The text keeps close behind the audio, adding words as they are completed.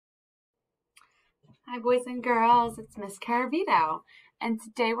Hi boys and girls, it's Miss Caravito, and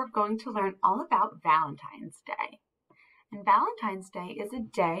today we're going to learn all about Valentine's Day. And Valentine's Day is a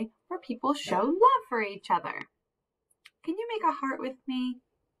day where people show love for each other. Can you make a heart with me?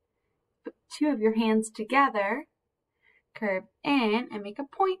 Put two of your hands together, curve in and make a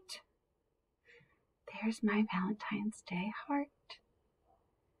point. There's my Valentine's Day heart.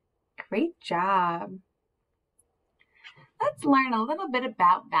 Great job. Let's learn a little bit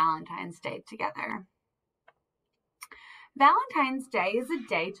about Valentine's Day together. Valentine's Day is a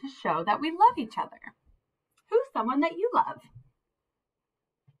day to show that we love each other. Who's someone that you love?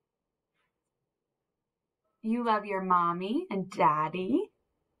 You love your mommy and daddy,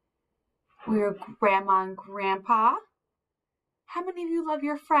 or your grandma and grandpa. How many of you love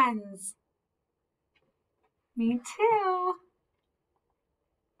your friends? Me too.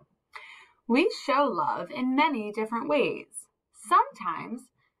 We show love in many different ways. Sometimes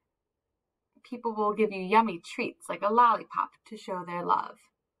people will give you yummy treats like a lollipop to show their love,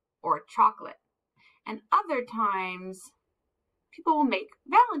 or chocolate. And other times, people will make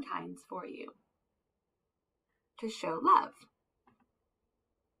valentines for you to show love.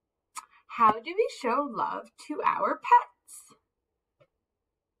 How do we show love to our pets?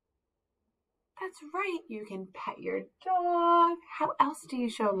 That's right, you can pet your dog. How else do you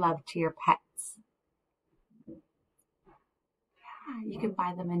show love to your pets? You can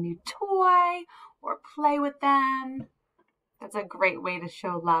buy them a new toy or play with them. That's a great way to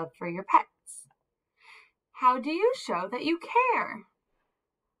show love for your pets. How do you show that you care?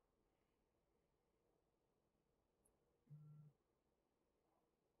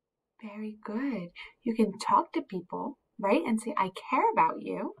 Very good. You can talk to people, right, and say, I care about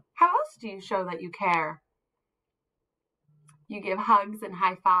you. How else do you show that you care? You give hugs and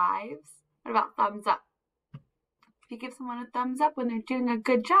high fives. What about thumbs up? If you give someone a thumbs up when they're doing a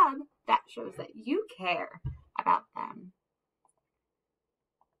good job, that shows that you care about them.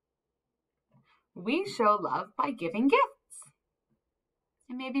 We show love by giving gifts.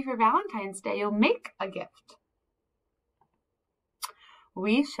 And maybe for Valentine's Day, you'll make a gift.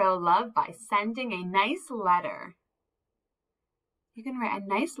 We show love by sending a nice letter. You can write a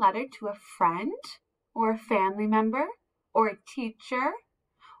nice letter to a friend or a family member or a teacher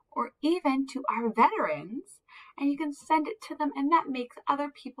or even to our veterans, and you can send it to them, and that makes other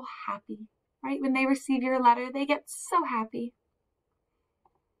people happy, right? When they receive your letter, they get so happy.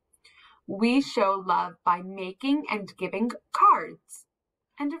 We show love by making and giving cards.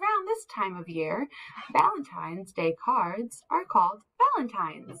 And around this time of year, Valentine's Day cards are called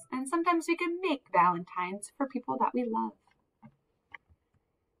Valentines. And sometimes we can make Valentines for people that we love.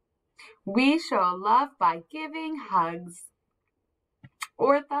 We show love by giving hugs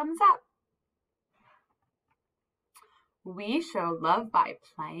or thumbs up. We show love by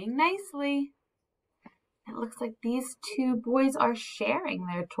playing nicely. It looks like these two boys are sharing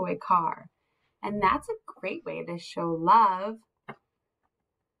their toy car. And that's a great way to show love.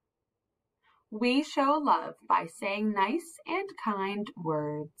 We show love by saying nice and kind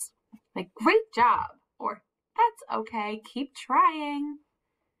words, like great job, or that's okay, keep trying,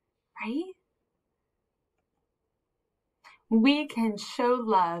 right? We can show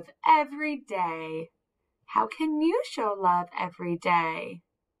love every day. How can you show love every day?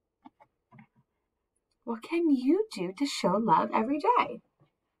 What can you do to show love every day?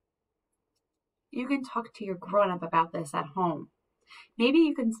 You can talk to your grown-up about this at home. Maybe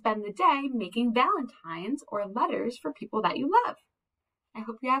you can spend the day making valentines or letters for people that you love. I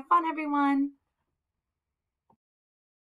hope you have fun, everyone.